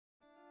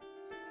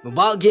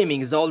Mobile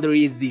gaming is all there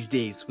is these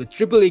days, with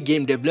AAA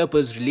game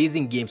developers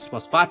releasing games for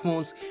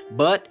smartphones,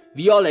 but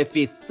we all have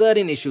faced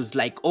certain issues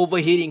like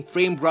overheating,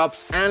 frame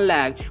drops and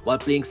lag while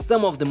playing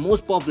some of the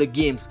most popular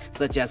games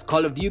such as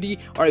Call of Duty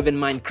or even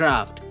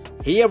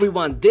Minecraft. Hey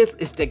everyone, this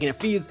is Techy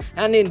Nafiz,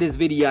 and in this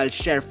video I'll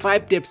share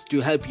 5 tips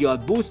to help you all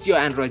boost your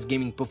Android's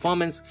gaming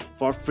performance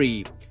for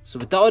free. So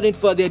without any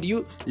further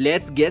ado,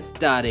 let's get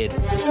started.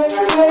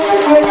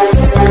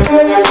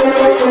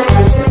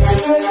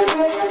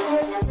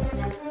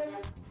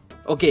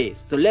 Okay,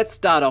 so let's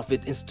start off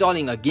with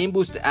installing a Game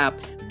Booster app,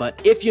 but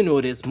if you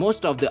notice,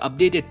 most of the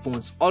updated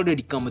phones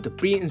already come with a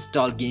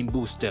pre-installed Game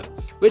Booster,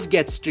 which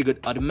gets triggered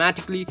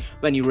automatically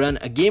when you run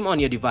a game on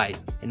your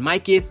device. In my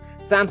case,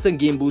 Samsung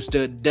Game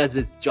Booster does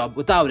its job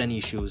without any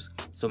issues.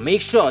 So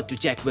make sure to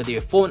check whether your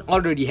phone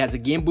already has a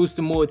Game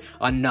Booster mode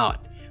or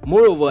not.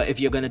 Moreover, if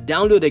you're gonna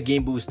download a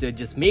Game Booster,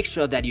 just make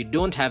sure that you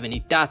don't have any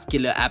task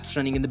killer apps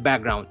running in the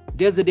background.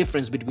 There's a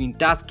difference between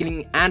task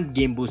killing and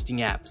game boosting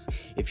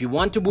apps. If you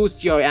want to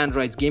boost your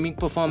Android's gaming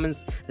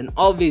performance, then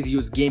always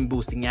use game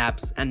boosting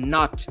apps and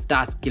not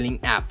task killing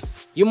apps.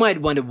 You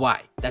might wonder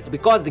why. That's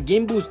because the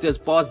Game Boosters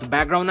pause the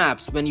background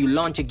apps when you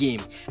launch a game,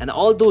 and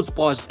all those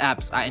paused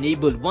apps are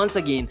enabled once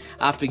again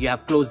after you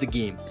have closed the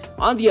game.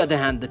 On the other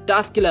hand, the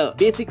task killer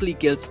basically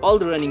kills all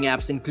the running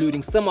apps,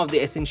 including some of the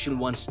essential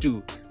ones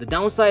too. The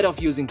downside of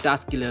using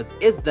task killers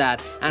is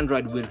that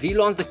Android will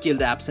relaunch the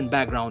killed apps in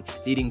background,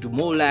 leading to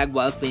more lag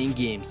while playing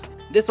games.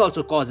 This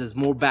also causes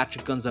more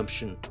battery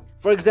consumption.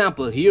 For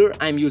example, here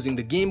I am using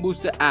the Game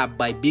Booster app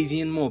by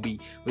Genshin Mobile,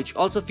 which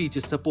also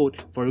features support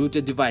for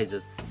rooted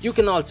devices. You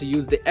can also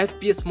use the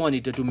FPS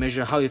monitor to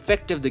measure how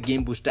effective the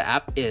Game Booster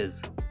app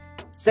is.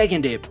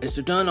 Second tip is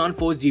to turn on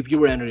forced GPU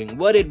rendering.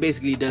 What it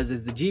basically does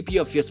is the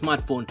GPU of your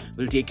smartphone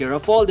will take care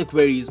of all the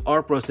queries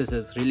or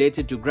processes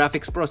related to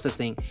graphics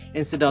processing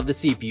instead of the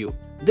CPU.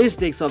 This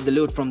takes off the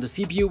load from the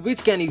CPU,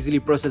 which can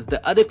easily process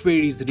the other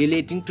queries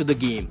relating to the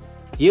game.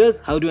 Here's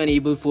how to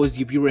enable forced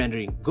GPU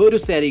rendering. Go to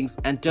settings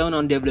and turn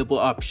on developer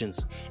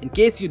options. In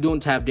case you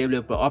don't have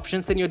developer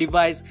options in your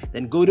device,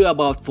 then go to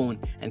about phone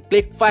and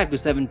click 5 to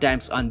 7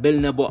 times on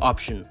build number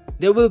option.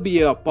 There will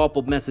be a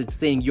pop-up message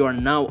saying you are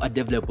now a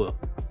developer.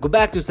 Go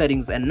back to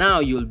settings and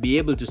now you will be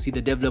able to see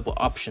the developer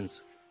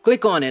options.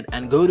 Click on it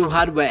and go to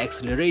hardware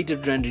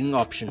accelerated rendering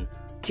option.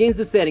 Change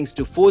the settings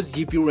to forced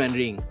GPU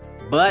rendering.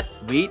 But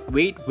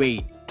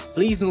wait.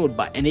 Please note,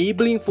 by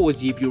enabling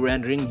forced GPU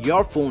rendering,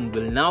 your phone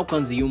will now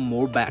consume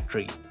more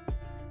battery.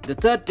 The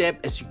third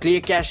tip is to clear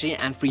cache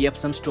and free up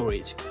some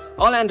storage.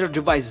 All Android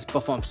devices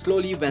perform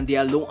slowly when they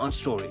are low on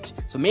storage,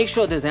 so make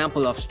sure there's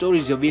ample of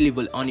storage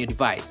available on your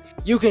device.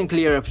 You can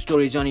clear up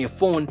storage on your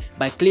phone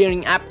by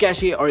clearing app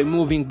cache or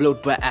removing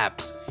bloatware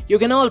apps. You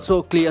can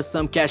also clear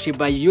some cache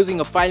by using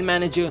a file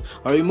manager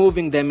or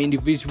removing them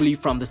individually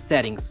from the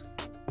settings.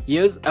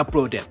 Here's a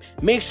pro tip: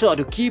 make sure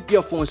to keep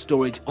your phone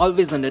storage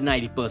always under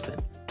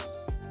 90%.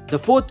 The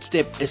fourth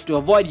tip is to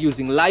avoid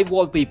using live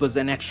wallpapers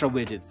and extra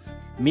widgets.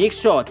 Make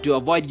sure to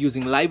avoid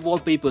using live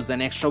wallpapers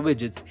and extra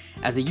widgets,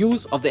 as the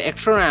use of the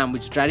extra RAM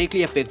which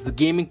directly affects the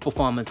gaming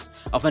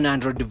performance of an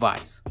Android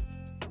device.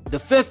 The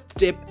fifth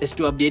tip is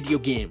to update your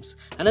games.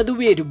 Another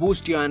way to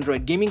boost your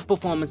Android gaming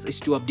performance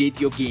is to update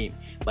your game,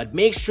 but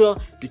make sure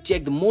to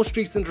check the most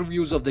recent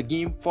reviews of the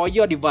game for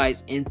your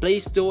device in Play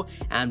Store,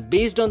 and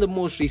based on the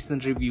most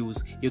recent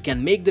reviews, you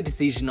can make the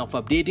decision of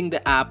updating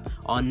the app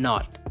or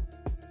not.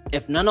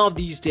 If none of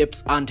these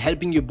tips aren't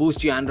helping you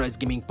boost your Android's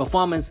gaming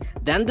performance,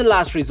 then the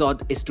last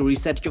resort is to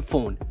reset your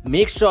phone.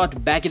 Make sure to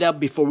back it up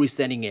before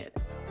resetting it.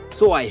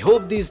 So I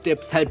hope these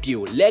tips helped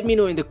you. Let me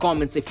know in the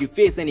comments if you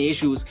face any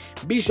issues.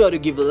 Be sure to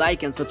give a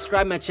like and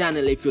subscribe my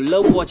channel if you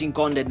love watching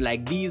content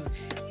like these.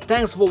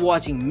 Thanks for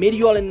watching. Meet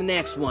you all in the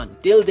next one.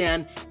 Till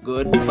then,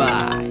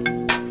 goodbye.